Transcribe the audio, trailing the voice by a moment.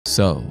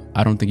So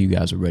I don't think you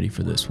guys are ready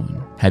for this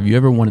one. Have you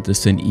ever wanted to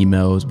send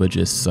emails but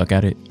just suck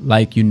at it?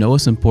 Like, you know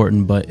it's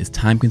important, but it's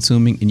time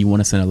consuming and you want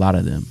to send a lot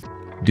of them.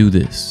 Do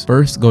this.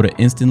 First, go to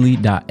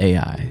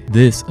Instantly.ai.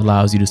 This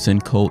allows you to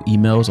send cold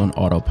emails on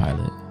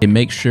autopilot. It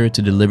makes sure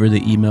to deliver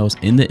the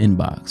emails in the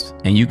inbox,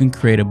 and you can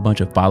create a bunch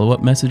of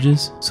follow-up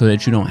messages so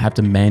that you don't have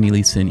to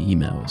manually send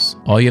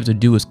emails. All you have to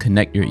do is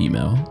connect your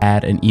email,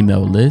 add an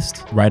email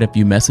list, write a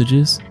few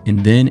messages, and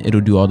then it'll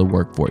do all the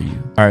work for you.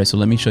 All right, so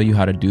let me show you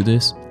how to do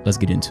this. Let's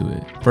get into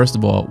it. First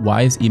of all,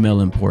 why is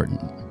email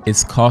important?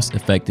 It's cost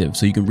effective,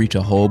 so you can reach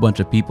a whole bunch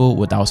of people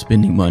without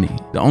spending money.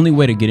 The only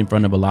way to get in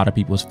front of a lot of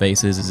people's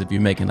faces is if you're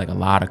making like a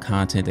lot of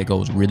content that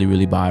goes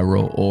really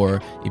viral,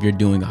 or if you're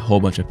doing a whole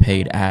bunch of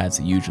paid ads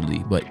usually.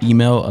 But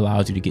email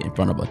allows you to get in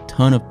front of a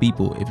ton of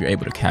people if you're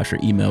able to capture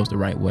emails the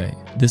right way.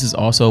 This is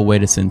also a way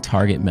to send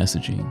target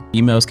messaging.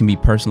 Emails can be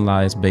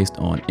personalized based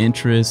on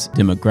interests,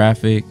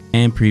 demographic,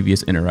 and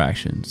previous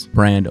interactions.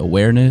 Brand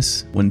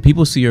awareness. When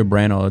people see your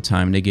brand all the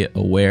time, they get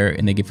aware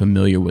and they get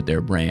familiar with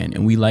their brand,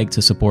 and we like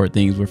to support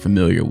things we're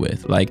familiar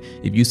with. Like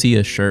if you see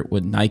a shirt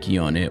with Nike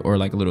on it, or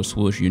like a little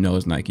swoosh, you know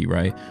it's Nike,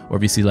 right? Or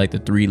if you see like the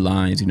 3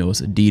 lines, you know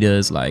it's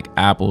Adidas, like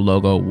Apple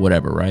logo,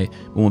 whatever, right?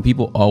 But when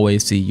people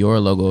always see your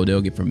logo, they'll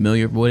get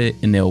familiar with it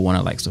and they'll want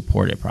to like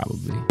support it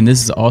probably. And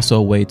this is also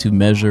a way to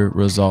measure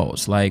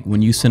results. Like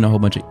when you send a whole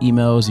bunch of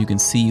emails, you can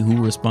see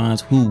who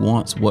responds, who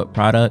wants what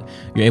product.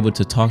 You're able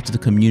to talk to the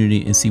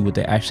community and see what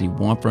they actually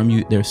want from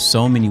you. There's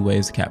so many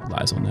ways to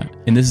capitalize on that.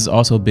 And this is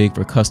also big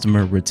for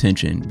customer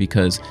retention,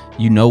 because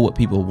you know what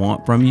people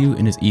want from you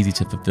and it's easy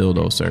to fulfill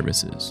those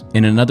services.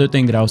 And another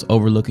thing that I was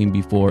overlooking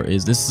before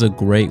is this is a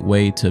great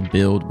way to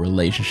build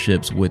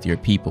relationships with your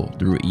people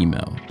through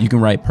email. You can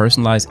write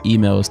personalized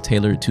emails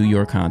tailored to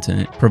your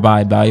content,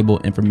 provide valuable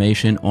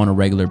information on a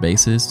regular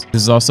basis.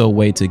 This is also a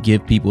way to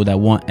give people that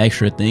want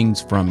extra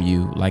things from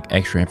you, like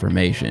extra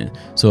information.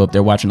 So if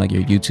they're watching like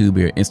your YouTube or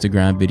your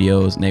Instagram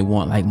videos and they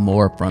want like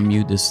more from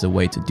you, this is a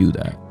way to do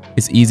that.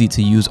 It's easy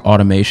to use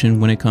automation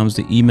when it comes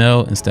to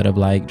email. Instead of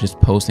like just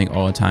posting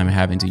all the time and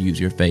having to use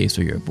your face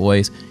or your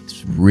voice,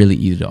 it's really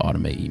easy to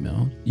automate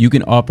email. You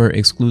can offer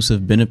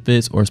exclusive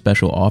benefits or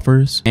special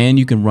offers, and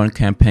you can run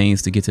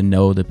campaigns to get to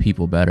know the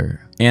people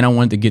better. And I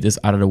wanted to get this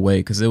out of the way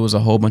because there was a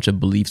whole bunch of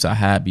beliefs I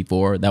had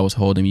before that was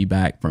holding me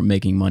back from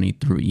making money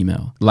through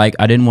email. Like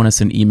I didn't want to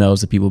send emails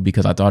to people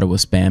because I thought it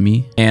was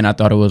spammy, and I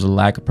thought it was a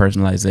lack of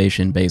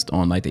personalization based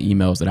on like the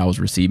emails that I was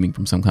receiving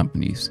from some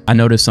companies. I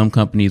noticed some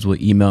companies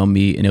would email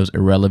me and it was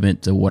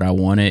irrelevant to what I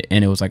wanted,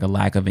 and it was like a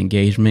lack of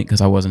engagement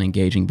because I wasn't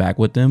engaging back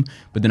with them.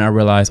 But then I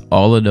realized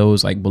all of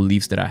those like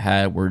beliefs that I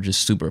had were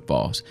just super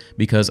false,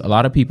 because a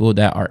lot of people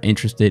that are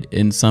interested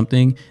in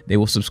something, they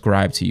will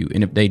subscribe to you,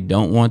 and if they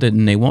don't want it,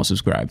 then they won't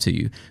subscribe to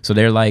you. So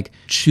they're like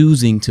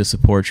choosing to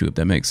support you, if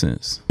that makes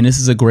sense. And this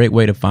is a great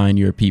way to find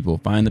your people.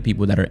 Find the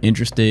people that are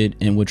interested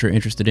in what you're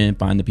interested in,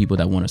 find the people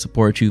that want to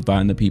support you,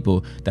 find the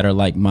people that are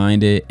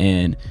like-minded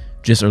and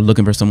just are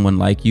looking for someone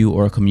like you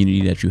or a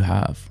community that you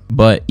have.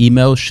 But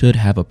emails should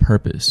have a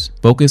purpose.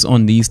 Focus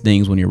on these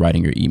things when you're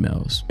writing your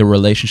emails: the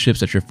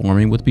relationships that you're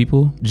forming with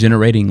people,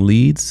 generating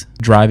leads,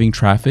 driving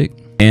traffic,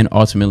 and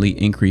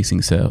ultimately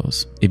increasing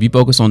sales. If you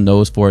focus on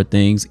those 4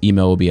 things,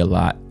 email will be a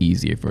lot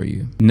easier for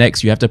you.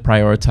 Next, you have to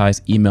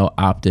prioritize email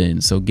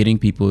opt-in, so getting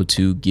people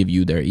to give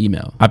you their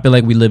email. I feel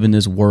like we live in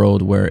this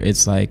world where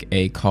it's like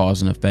a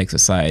cause and effect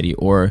society,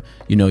 or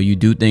you know, you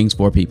do things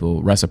for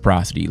people,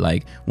 reciprocity.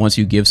 Like once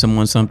you give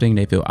someone something,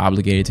 they feel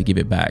obligated to give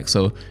it back.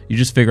 So you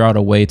just figure out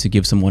a way to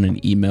give someone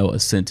an email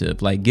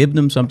incentive, like give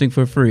them something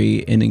for free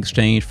in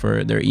exchange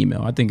for their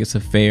email. I think it's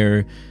a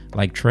fair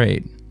like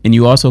trade. And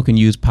you also can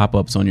use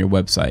pop-ups on your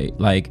website.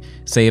 Like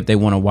say if they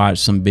want to watch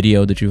some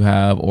video that you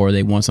have, or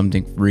they want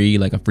something free,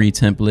 like a free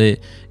template,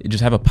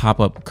 just have a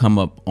pop-up come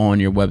up on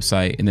your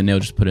website, and then they'll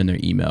just put in their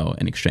email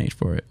in exchange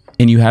for it.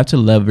 And you have to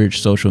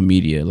leverage social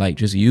media. Like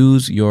just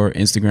use your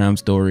Instagram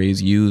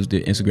stories, use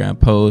the Instagram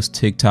post,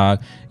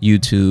 TikTok,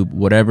 YouTube,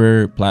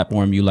 whatever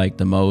platform you like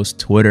the most,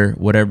 Twitter,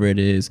 whatever it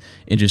is,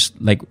 and just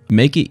like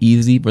make it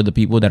easy for the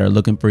people that are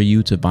looking for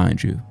you to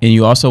find you. And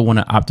you also want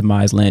to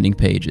optimize landing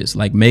pages.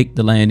 Like make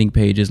the landing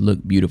pages look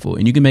beautiful.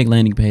 And you can make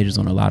landing pages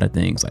on a lot of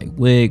things like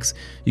Wix.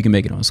 You can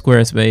make it on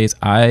Squarespace.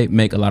 I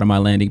make a lot of my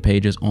landing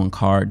pages on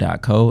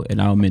card.co,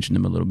 and I'll mention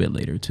them a little bit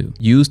later too.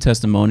 Use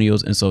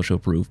testimonials and social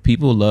proof.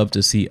 People love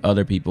to see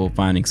other people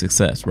finding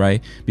success,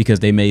 right? Because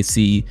they may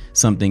see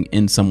something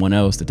in someone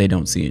else that they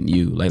don't see in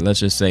you. Like let's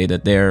just say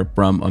that they're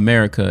from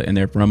America and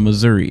they're from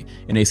Missouri,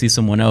 and they see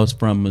someone else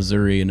from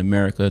Missouri and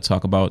America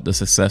talk about the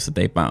success that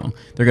they found.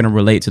 They're going to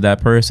relate to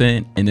that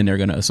person, and then they're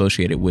going to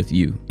associate it with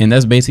you. And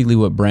that's basically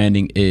what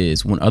branding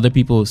is. When other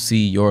people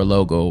see your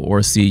logo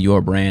or see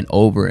your brand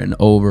over and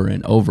over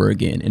and over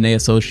again, and they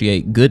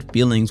associate good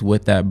feelings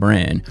with that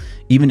brand,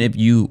 even if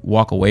you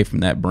walk away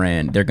from that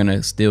brand, they're going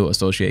to still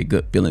associate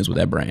good feelings with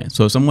that brand.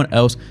 So if someone someone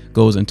else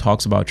goes and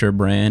talks about your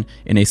brand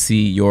and they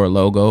see your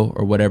logo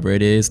or whatever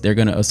it is, they're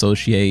going to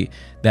associate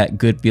that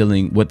good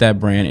feeling with that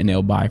brand and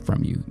they'll buy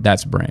from you.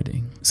 That's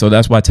branding. So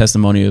that's why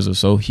testimonials are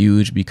so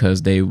huge,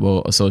 because they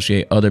will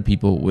associate other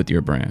people with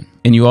your brand.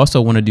 And you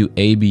also want to do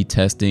A/B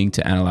testing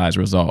to analyze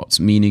results,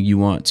 meaning you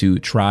want to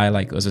try,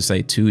 like, let's just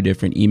say 2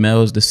 different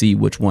emails to see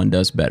which one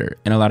does better.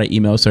 And a lot of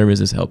email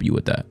services help you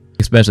with that,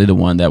 especially the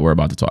one that we're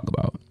about to talk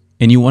about.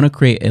 And you want to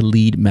create a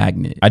lead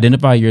magnet.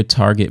 Identify your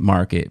target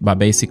market by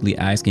basically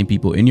asking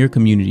people in your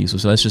community.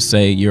 So let's just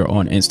say you're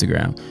on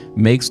Instagram.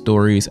 Make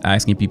stories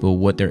asking people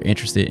what they're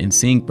interested in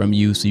seeing from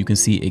you, so you can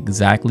see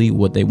exactly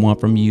what they want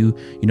from you,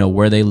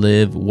 where they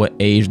live, what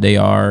age they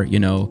are,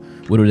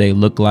 what do they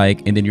look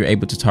like, and then you're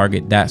able to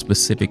target that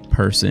specific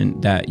person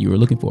that you were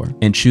looking for.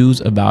 And choose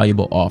a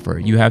valuable offer.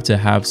 You have to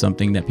have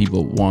something that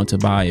people want to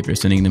buy if you're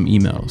sending them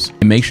emails.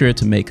 And make sure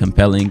to make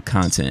compelling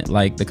content.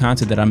 Like the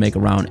content that I make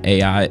around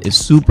AI is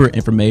super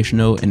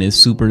informational and is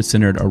super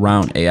centered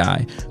around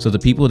AI. So the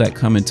people that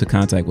come into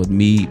contact with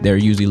me, they're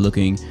usually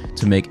looking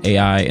to make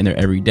AI in their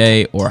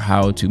everyday, or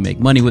how to make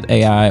money with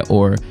AI,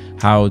 or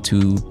how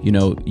to,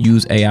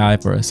 use AI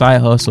for a side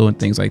hustle and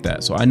things like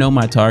that. So I know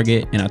my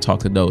target and I talk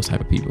to those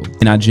type of people.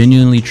 And I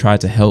genuinely try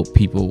to help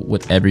people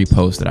with every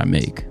post that I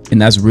make.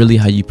 And that's really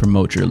how you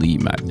promote your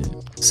lead magnet.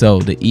 So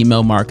the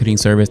email marketing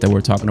service that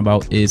we're talking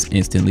about is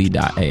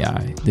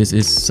Instantly.ai. This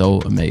is so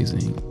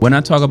amazing. When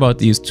I talk about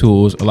these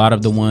tools, a lot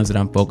of the ones that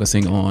I'm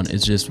focusing on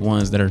is just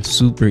ones that are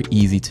super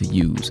easy to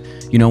use.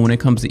 When it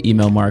comes to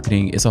email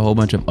marketing, it's a whole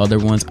bunch of other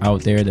ones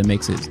out there that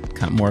makes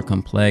it more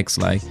complex,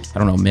 like,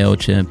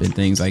 MailChimp and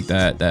things like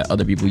that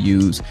other people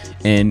use.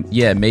 And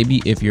yeah,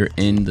 maybe if you're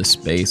in the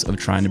space of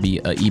trying to be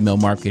an email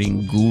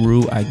marketing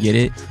guru, I get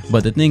it.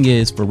 But the thing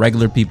is, for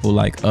regular people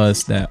like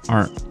us that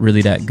aren't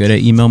really that good at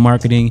email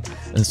marketing,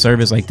 a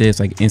service like this,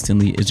 like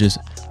Instantly, is just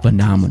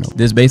phenomenal.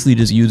 This basically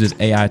just uses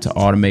AI to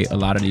automate a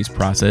lot of these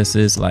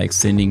processes, like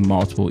sending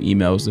multiple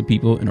emails to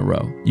people in a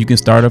row. You can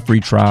start a free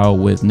trial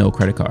with no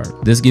credit card.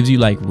 This gives you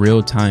like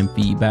real-time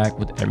feedback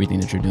with everything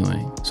that you're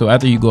doing. So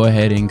after you go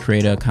ahead and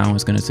create an account,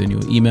 it's going to send you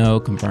an email,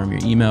 confirm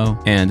your email,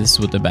 and this is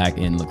what the back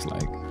end looks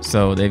like.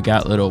 So they've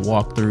got little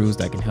walkthroughs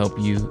that can help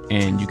you,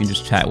 and you can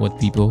just chat with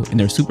people, and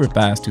they're super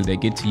fast too. They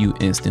get to you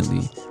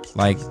instantly,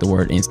 like the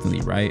word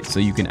instantly, right? So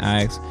you can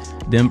ask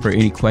them for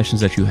any questions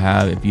that you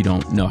have if you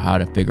don't know how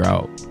to figure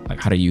out like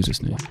how to use this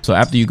thing. So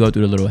after you go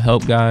through the little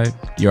help guide,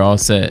 you're all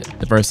set.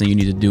 The first thing you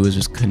need to do is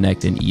just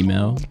connect an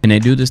email. And they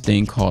do this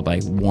thing called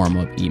like warm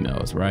up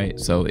emails, right?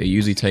 So it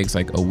usually takes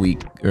like a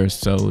week or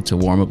so to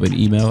warm up an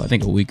email. I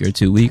think a week or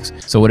 2 weeks.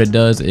 So what it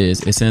does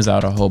is it sends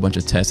out a whole bunch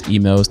of test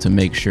emails to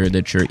make sure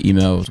that your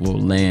emails will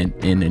land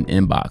in an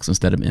inbox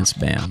instead of in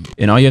spam.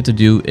 And all you have to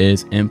do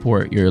is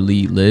import your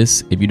lead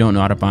list. If you don't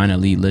know how to find a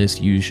lead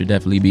list, you should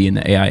definitely be in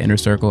the AI Inner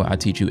Circle. I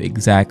teach you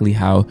exactly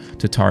how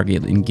to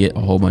target and get a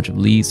whole bunch of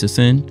leads to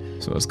send.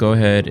 So let's go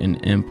ahead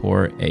and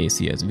import a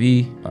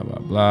CSV, blah, blah,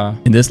 blah.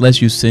 And this lets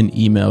you send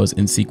emails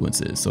in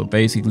sequences. So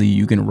basically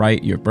you can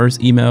write your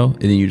first email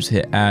and then you just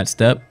hit add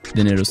step.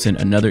 Then it'll send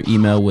another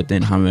email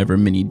within however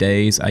many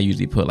days. I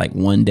usually put like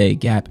 1 day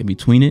gap in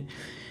between it.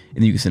 And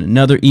then you can send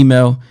another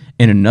email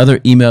and another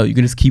email. You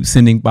can just keep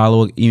sending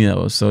follow-up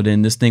emails. So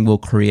then this thing will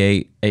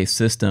create a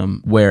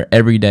system where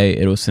every day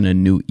it'll send a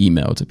new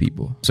email to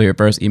people. So your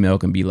first email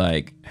can be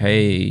like,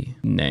 hey,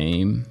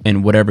 name,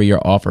 and whatever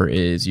your offer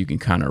is, you can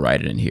kind of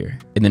write it in here.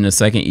 And then the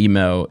second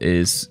email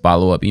is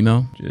follow-up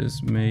email.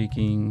 Just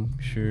making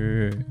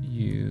sure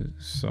you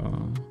saw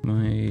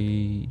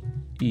my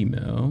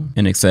email,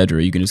 and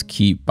etc. You can just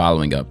keep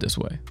following up this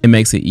way. It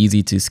makes it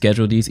easy to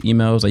schedule these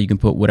emails. Like you can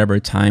put whatever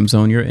time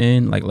zone you're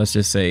in. Like let's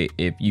just say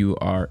if you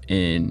are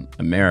in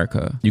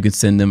America, you can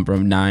send them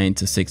from 9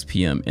 to 6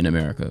 p.m. in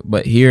America.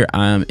 But here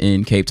I'm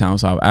in Cape Town,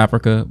 South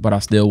Africa, but I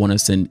still want to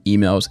send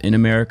emails in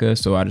America.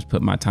 So I just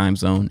put my time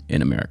zone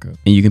in America.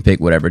 And you can pick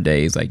whatever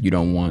days, like you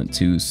don't want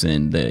to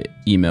send the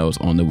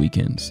emails on the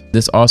weekends.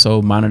 This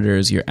also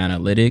monitors your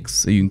analytics.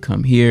 So you can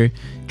come here,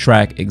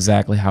 track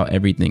exactly how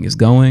everything is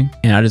going.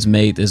 And I just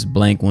made this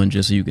blank one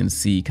just so you can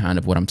see kind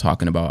of what I'm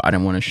talking about. I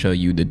didn't want to show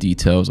you the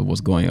details of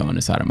what's going on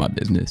inside of my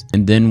business.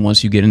 And then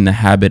once you get in the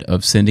habit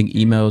of sending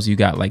emails, you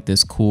got like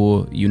this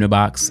cool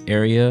Unibox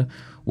area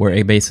where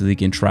it basically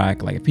can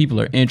track like if people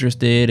are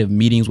interested, if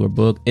meetings were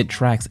booked, it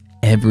tracks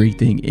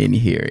everything in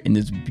here in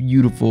this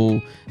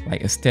beautiful,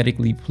 like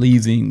aesthetically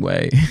pleasing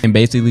way. And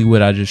basically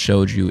what I just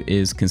showed you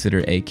is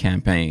considered a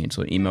campaign.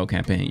 So an email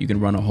campaign, you can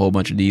run a whole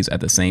bunch of these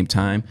at the same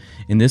time.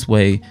 In this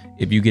way,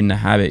 if you get in the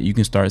habit, you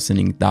can start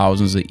sending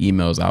thousands of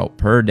emails out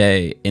per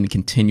day and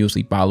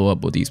continuously follow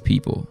up with these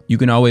people. You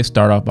can always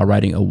start off by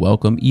writing a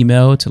welcome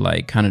email to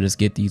like kind of just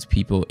get these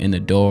people in the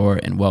door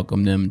and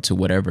welcome them to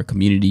whatever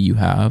community you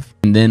have.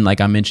 And then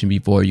like I mentioned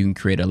before, you can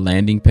create a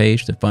landing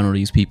page to funnel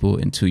these people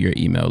into your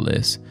email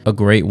list. A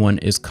great one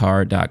is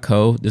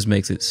card.co. This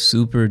makes it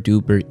super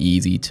duper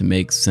easy to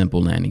make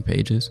simple landing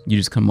pages. You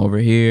just come over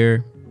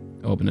here,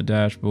 open the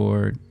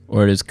dashboard,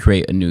 or just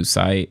create a new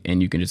site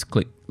and you can just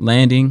click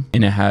landing,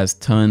 and it has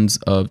tons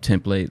of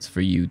templates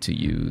for you to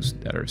use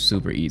that are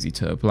super easy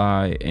to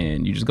apply,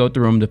 and you just go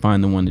through them to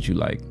find the one that you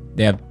like.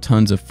 They have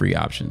tons of free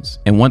options.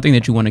 And one thing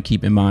that you want to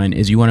keep in mind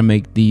is you want to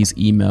make these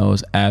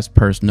emails as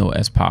personal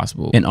as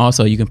possible. And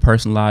also you can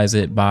personalize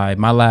it by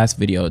my last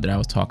video that I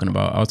was talking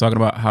about. I was talking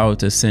about how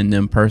to send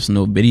them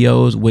personal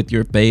videos with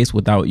your face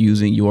without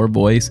using your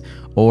voice,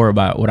 or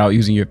without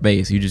using your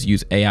face. You just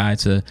use AI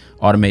to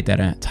automate that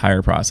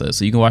entire process.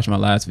 So you can watch my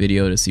last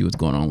video to see what's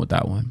going on with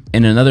that one.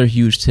 And another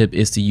huge tip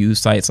is to use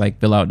sites like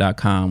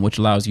fillout.com, which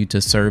allows you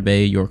to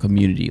survey your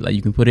community. Like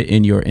you can put it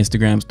in your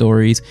Instagram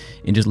stories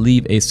and just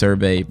leave a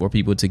survey for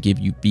people to give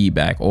you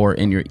feedback, or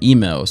in your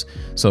emails.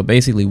 So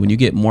basically when you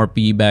get more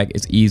feedback,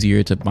 it's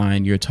easier to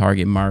find your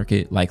target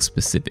market, like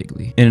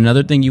specifically. And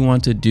another thing you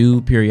want to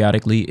do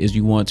periodically is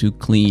you want to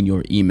clean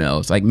your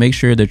emails. Like make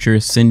sure that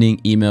you're sending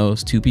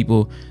emails to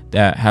people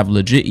that have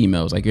legit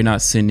emails. Like you're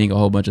not sending a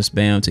whole bunch of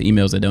spam to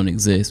emails that don't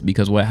exist,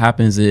 because what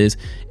happens is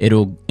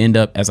it'll end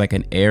up as like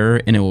an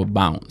error and it will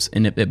bounce.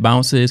 And if it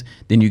bounces,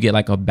 then you get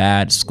like a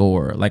bad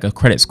score, like a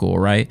credit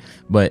score, right?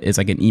 But it's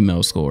like an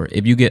email score.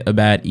 If you get a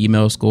bad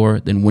email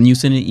score, then when you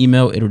send an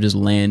email, it'll just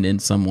land in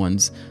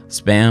someone's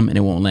spam and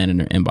it won't land in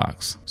their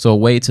inbox. So a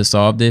way to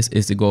solve this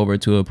is to go over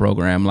to a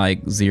program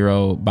like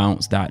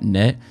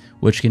zerobounce.net,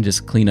 which can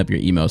just clean up your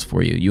emails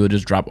for you. You will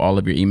just drop all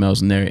of your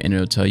emails in there and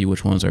it'll tell you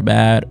which ones are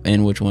bad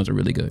and which ones are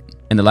really good.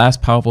 And the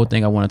last powerful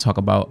thing I want to talk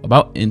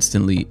about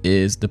Instantly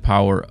is the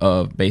power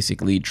of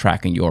basically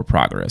tracking your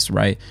progress,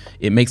 right?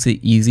 It makes it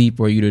easy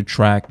for you to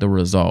track the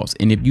results.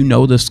 And if you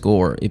know the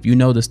score, if you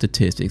know the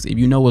statistics, if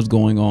you know what's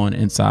going on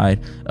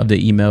inside of the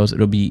emails,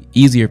 it'll be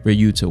easier for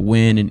you to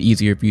win and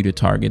easier for you to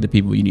target the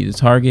people you need to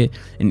target,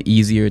 and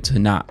easier to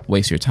not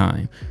waste your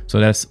time. So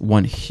that's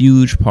one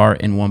huge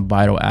part and one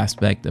vital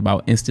aspect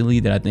about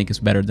Instantly that I think is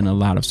better than a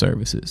lot of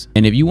services.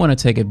 And if you want to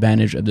take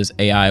advantage of this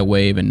AI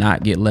wave and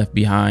not get left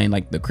behind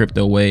like the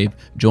crypto wave,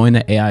 join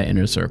the AI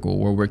Inner Circle,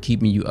 where we're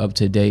keeping you up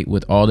to date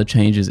with all the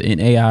changes in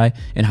AI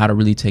and how to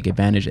really take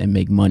advantage and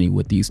make money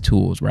with these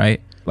tools,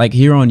 right? Like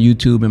here on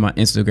YouTube and my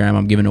Instagram,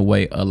 I'm giving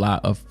away a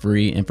lot of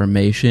free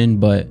information,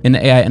 but in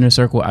the AI Inner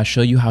Circle, I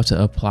show you how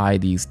to apply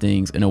these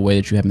things in a way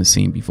that you haven't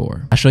seen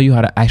before. I show you how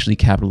to actually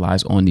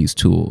capitalize on these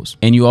tools.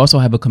 And you also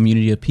have a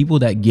community of people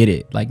that get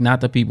it, like not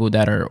the people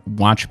that are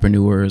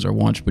entrepreneurs or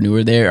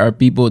wantrepreneur. There are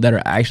people that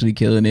are actually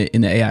killing it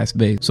in the AI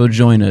space. So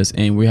join us,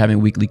 and we're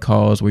having weekly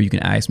calls where you can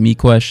ask me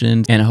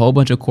questions, and a whole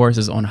bunch of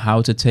courses on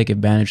how to take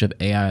advantage of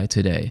AI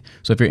today.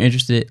 So if you're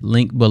interested,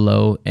 link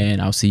below, and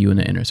I'll see you in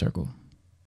the Inner Circle.